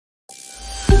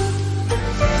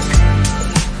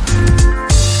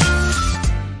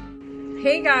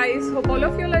Hey guys, hope all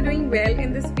of you are doing well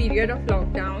in this period of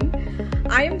lockdown.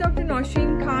 I am Dr.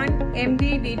 Nausheen Khan,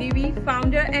 MD, DDV,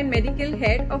 founder and medical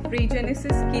head of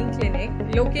Regenesis Skin Clinic,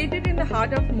 located in the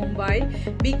heart of Mumbai,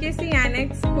 BKC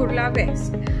Annex, Kurla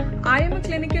West. I am a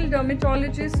clinical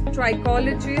dermatologist,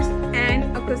 trichologist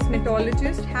and a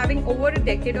cosmetologist having over a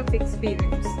decade of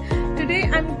experience. Today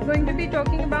I am going to be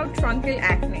talking about truncal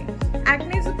acne.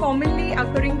 Acne is a commonly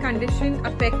occurring condition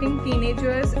affecting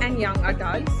teenagers and young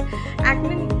adults.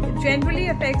 Acne generally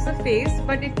affects the face,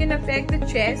 but it can affect the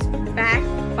chest, back,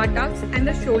 buttocks and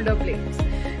the shoulder blades.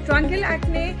 Truncal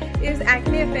acne is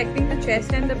acne affecting the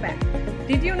chest and the back.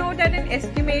 Did you know that an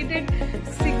estimated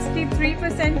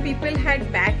 63% people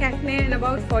had back acne and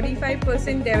about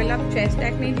 45% developed chest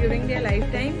acne during their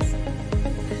lifetimes?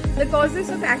 The causes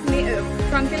of acne,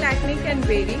 truncal acne can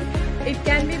vary. It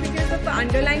can be because of the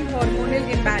underlying hormonal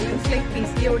imbalance like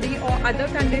PCOD or other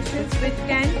conditions which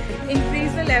can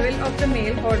increase the level of the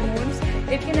male hormones.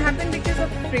 It can happen because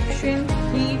of friction,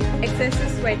 heat, excessive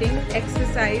sweating,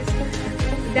 exercise,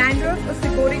 dandruff or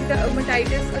seborrheic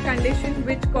dermatitis, a condition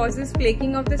which causes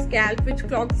flaking of the scalp which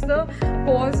clogs the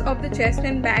pores of the chest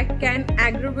and back, can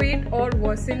aggravate or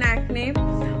worsen acne.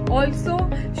 Also,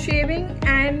 shaving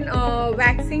and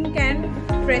waxing can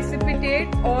precipitate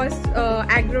or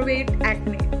aggravate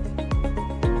acne.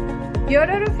 Here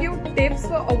are a few tips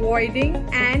for avoiding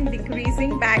and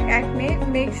decreasing back acne.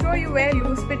 Make sure you wear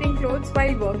loose-fitting clothes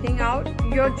while working out.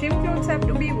 Your gym clothes have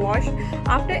to be washed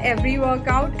after every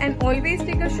workout, and always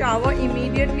take a shower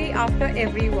immediately after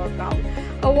every workout.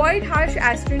 Avoid harsh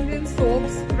astringent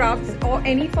soaps, scrubs or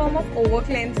any form of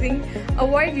over-cleansing.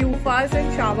 Avoid loofahs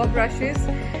and shower brushes.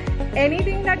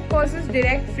 Anything that causes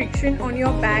direct friction on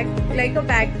your back, like a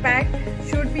backpack,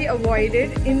 should be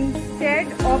avoided. Instead,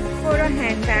 opt for a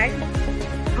handbag.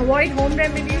 Avoid home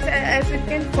remedies as it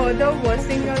can further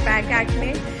worsen your back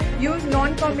acne. Use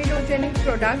non-comedogenic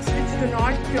products which do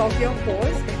not clog your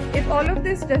pores. If all of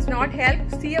this does not help,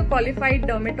 see a qualified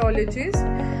dermatologist.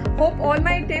 Hope all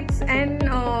my tips and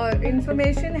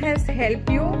information has helped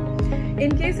you.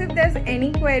 In case if there's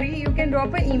any query, you can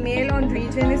drop an email on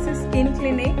Regenesis Skin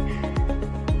Clinic.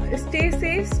 Stay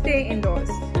safe, stay indoors.